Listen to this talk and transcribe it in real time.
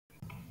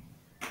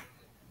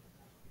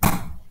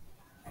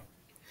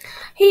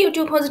Hey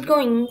YouTube, how's it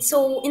going?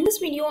 So in this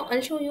video,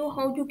 I'll show you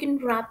how you can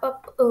wrap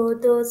up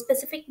the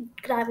specific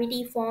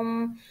gravity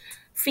form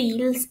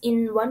fields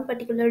in one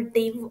particular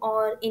div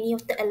or any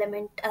of the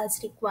element as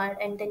required,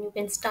 and then you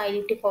can style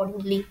it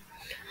accordingly.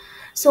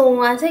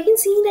 So as I can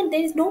see that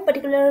there is no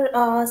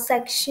particular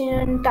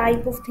section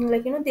type of thing,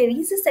 like there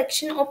is a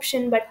section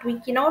option, but we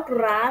cannot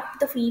wrap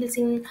the fields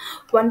in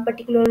one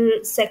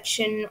particular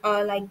section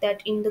like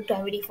that in the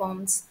gravity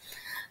forms.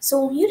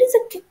 So here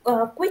is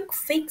a quick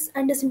fix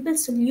and a simple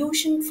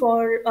solution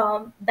for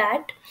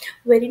that,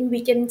 wherein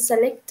we can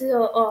select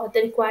the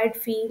required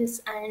fields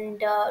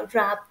and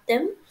wrap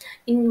them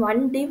in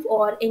one div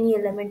or any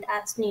element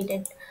as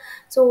needed.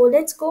 So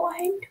let's go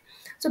ahead.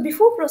 So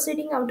before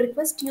proceeding, I would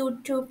request you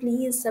to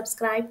please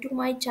subscribe to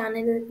my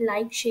channel,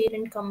 like, share,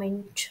 and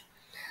comment,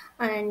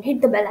 and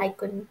hit the bell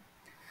icon.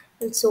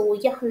 So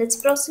yeah, let's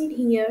proceed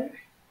here.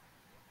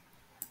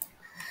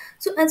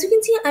 So as you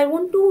can see, I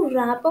want to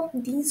wrap up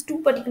these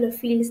two particular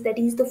fields, that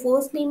is the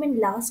first name and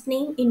last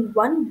name, in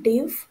one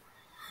div.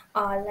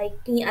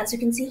 As you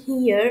can see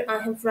here, I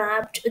have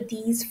wrapped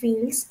these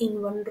fields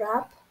in one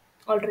wrap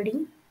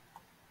already.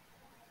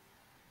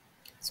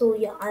 So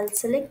yeah, I'll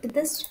select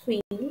this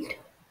field,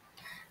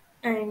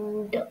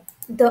 and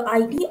the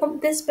ID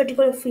of this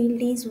particular field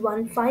is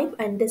 15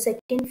 and the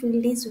second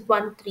field is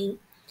 13.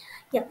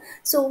 Yeah,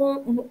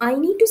 so I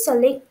need to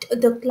select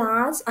the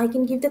class. I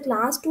can give the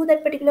class to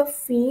that particular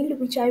field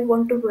which I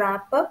want to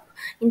wrap up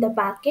in the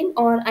backend,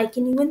 or I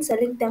can even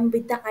select them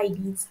with the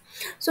IDs.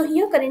 So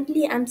here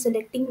currently I'm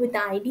selecting with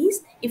the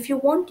IDs. If you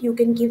want, you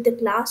can give the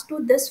class to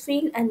this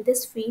field and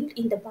this field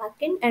in the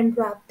backend and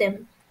wrap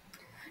them.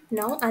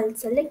 Now I'll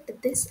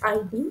select this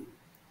ID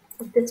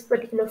of this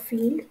particular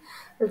field.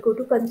 I'll go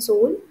to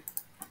console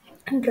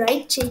and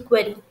write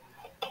jQuery.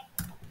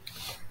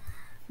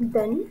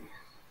 Then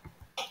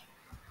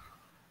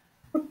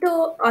put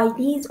the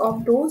IDs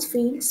of those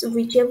fields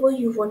whichever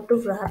you want to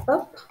wrap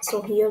up.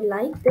 So here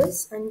like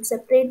this, and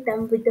separate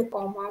them with the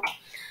comma,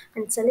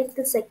 and select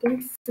the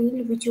second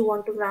field which you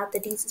want to wrap,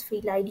 that is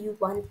field ID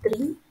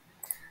 13.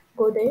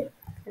 Go there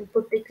and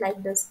put it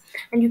like this,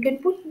 and you can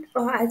put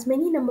as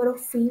many number of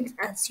fields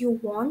as you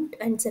want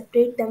and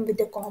separate them with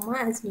the comma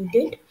as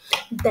needed.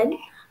 Then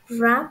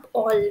wrap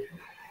all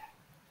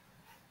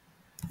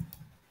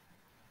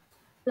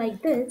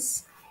like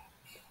this.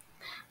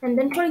 And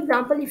then for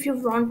example, if you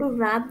want to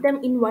wrap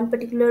them in one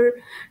particular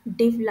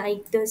div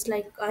like this,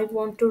 like I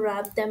want to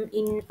wrap them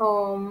in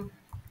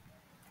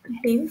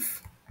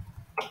div,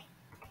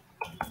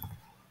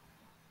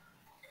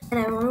 and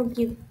I want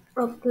to give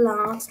a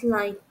class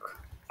like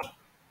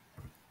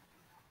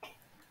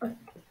a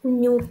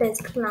new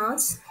test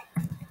class.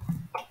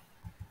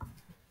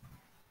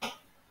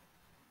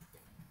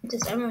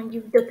 Just I want to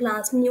give the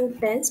class new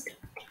test,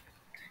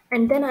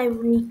 and then I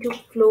will need to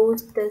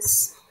close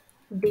this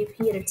div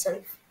here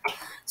itself.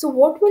 So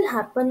what will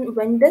happen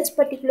when this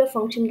particular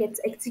function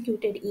gets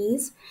executed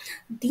is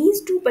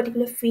these two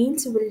particular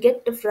fields will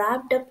get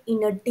wrapped up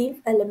in a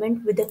div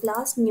element with the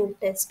class new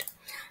test.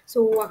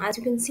 So as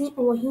you can see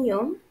over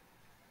here,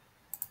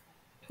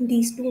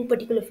 these two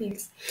particular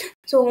fields.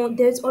 So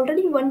there's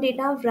already one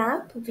data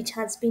wrap which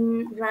has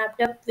been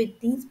wrapped up with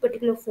these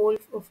particular four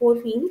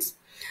fields,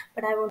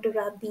 but I want to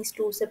wrap these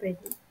two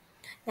separately.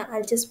 Now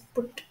I'll just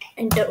put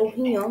enter over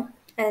here,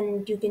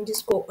 and you can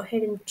just go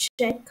ahead and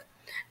check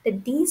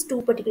that these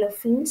two particular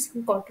fields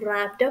got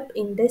wrapped up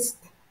in this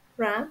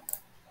wrap,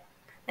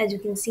 as you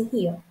can see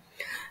here.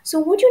 So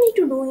what you need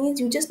to do is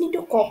you just need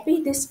to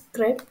copy this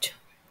script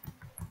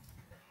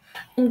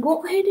and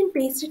go ahead and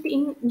paste it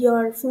in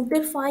your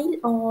footer file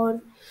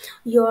or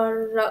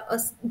your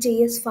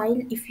JS file.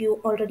 If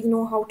you already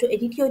know how to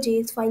edit your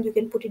JS file, you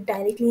can put it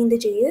directly in the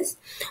JS,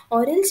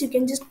 or else you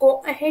can just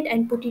go ahead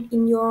and put it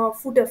in your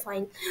footer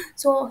file.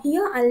 So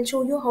here I'll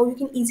show you how you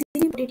can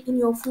easily put it in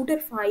your footer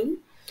file.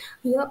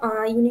 Here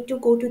you need to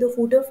go to the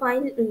footer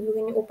file. You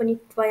can open it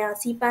via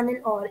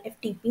cpanel or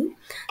FTP,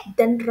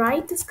 then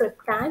write the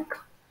script tag,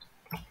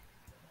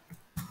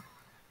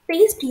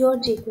 paste your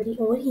jQuery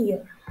over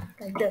here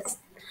like this,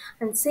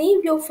 and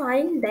save your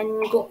file.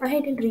 Then go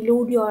ahead and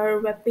reload your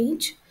web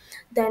page.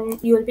 Then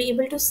you will be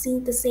able to see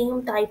the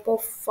same type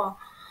of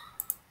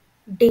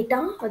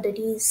data, that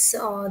is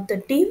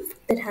the div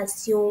that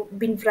has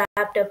been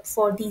wrapped up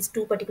for these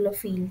two particular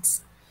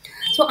fields.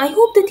 So I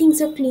hope the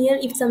things are clear.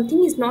 If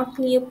something is not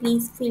clear,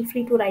 please feel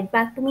free to write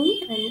back to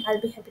me and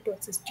I'll be happy to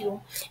assist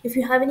you. If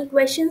you have any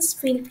questions,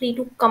 feel free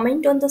to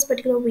comment on this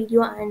particular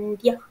video, and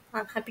yeah,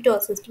 I'm happy to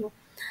assist you.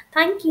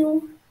 Thank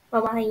you. Bye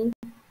bye.